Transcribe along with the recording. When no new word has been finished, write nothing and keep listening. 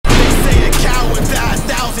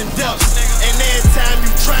1,000 deaths. And every time you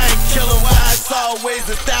try and kill him, why it's always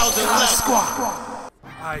 1,000 left.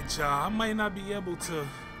 Alright, y'all, I might not be able to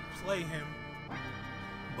play him,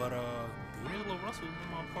 but D'Angelo Russell's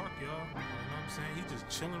in my park, y'all. You know what I'm saying? He's just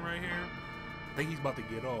chilling right here. I think he's about to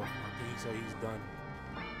get off. I think he said he's done.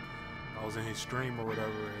 I was in his stream or whatever,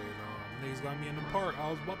 and niggas got me in the park. I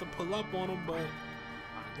was about to pull up on him, but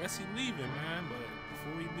I guess he's leaving, man. But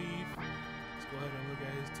before he leave, let's go ahead and look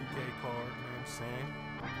at his 2K card. You know what I'm saying?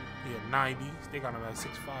 He had 90. They got him at 6'5"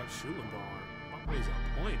 shooting guard. My boy's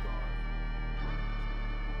a point guard.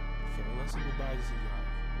 Okay, let's see what badges he got.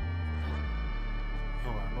 He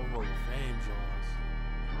don't got no Hall of Fame draws.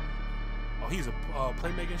 Oh, he's a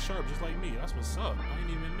playmaking sharp just like me. That's what's up. I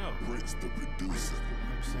didn't even know. Prince the producer. You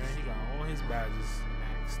know what I'm saying? He got all his badges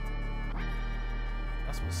maxed.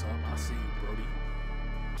 That's what's up. I see you, Brody.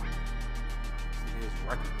 See his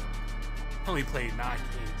record though. Only played 9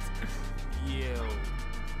 games. Yo.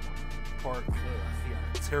 Park. He got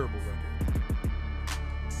a terrible record.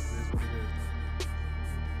 It is what it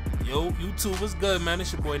is. Yo, YouTube, what's good, man?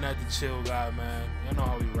 It's your boy Nat Da ChillGxd, man. Y'all know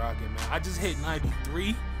how we rocking, man. I just hit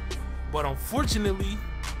 93, but unfortunately,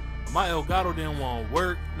 my Elgato didn't want to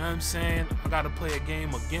work. You know what I'm saying? I got to play a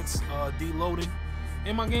game against deloading,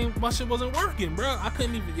 and my shit wasn't working, bro. I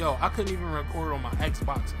couldn't even record on my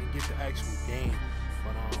Xbox and get the actual game.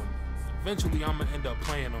 But eventually, I'm gonna end up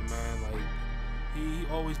playing him, man. Like he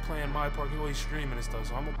always playing my park. He always streaming and stuff.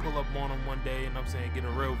 So I'm gonna pull up on him one day, and I'm saying get a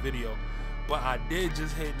real video. But I did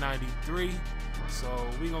just hit 93, so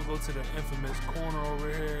we gonna go to the infamous corner over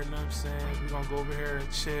here. You know what I'm saying? We gonna go over here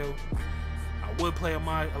and chill. I would play a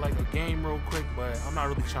game real quick, but I'm not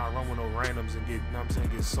really trying to run with no randoms and get, you know what I'm saying,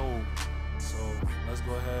 get sold. So let's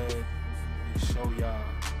go ahead and show y'all.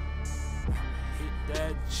 Hit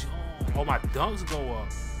that jump. Oh, my dunks go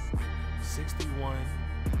up. 61.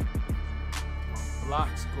 My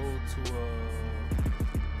blocks go to a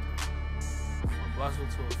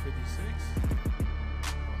 56.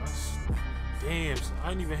 Oh, that's damn. So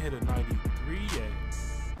I ain't even hit a 93 yet.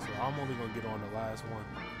 So I'm only gonna get on the last one.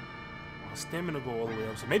 My stamina go all the way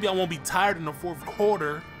up. So maybe I won't be tired in the fourth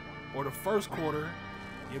quarter or the first quarter.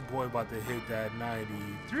 Your boy about to hit that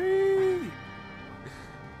 93.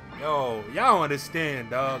 Yo, y'all don't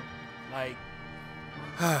understand, dog. Like,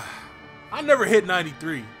 I never hit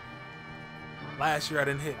 93. Last year I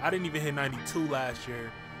didn't even hit 92 last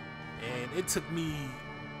year. And it took me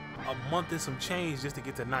a month and some change just to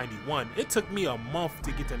get to 91. It took me a month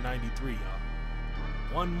to get to 93, y'all.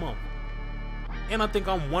 1 month. And I think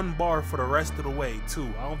I'm 1 bar for the rest of the way,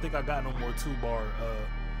 too. I don't think I got no more 2 bar,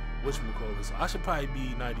 whatchamacallit. So I should probably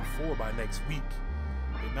be 94 by next week.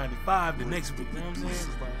 And 95 the next week, you know what I'm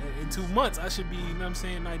saying? But in 2 months, I should be, you know what I'm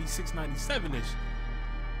saying, 96, 97-ish.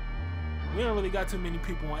 We don't really got too many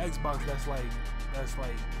people on Xbox that's like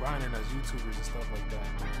grinding as YouTubers and stuff like that,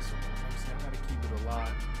 man. So, you know what I'm saying, I gotta keep it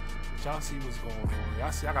alive. But y'all see what's going on.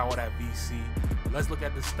 Y'all see I got all that VC. But let's look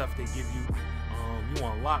at the stuff they give you. You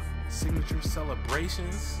unlock signature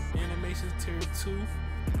celebrations, animations tier 2,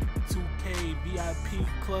 2K VIP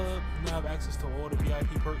club. You have access to all the VIP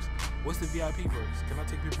perks. What's the VIP perks? Can I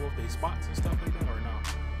take people off their spots and stuff like that or no?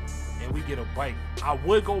 And we get a bike. I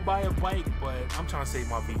would go buy a bike, but I'm trying to save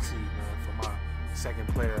my VC, man, for my second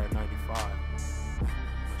player at 95.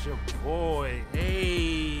 But your boy,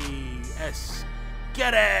 hey, let's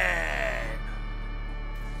get it.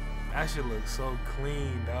 That shit looks so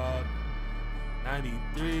clean, dog.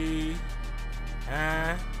 93. You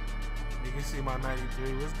can see my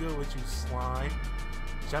 93. What's good with you, slime?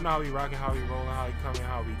 Y'all know how we rocking, how we rolling, how we coming,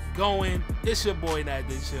 how we going. It's your boy Nat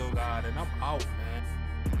Da ChillGxd, and I'm out, man.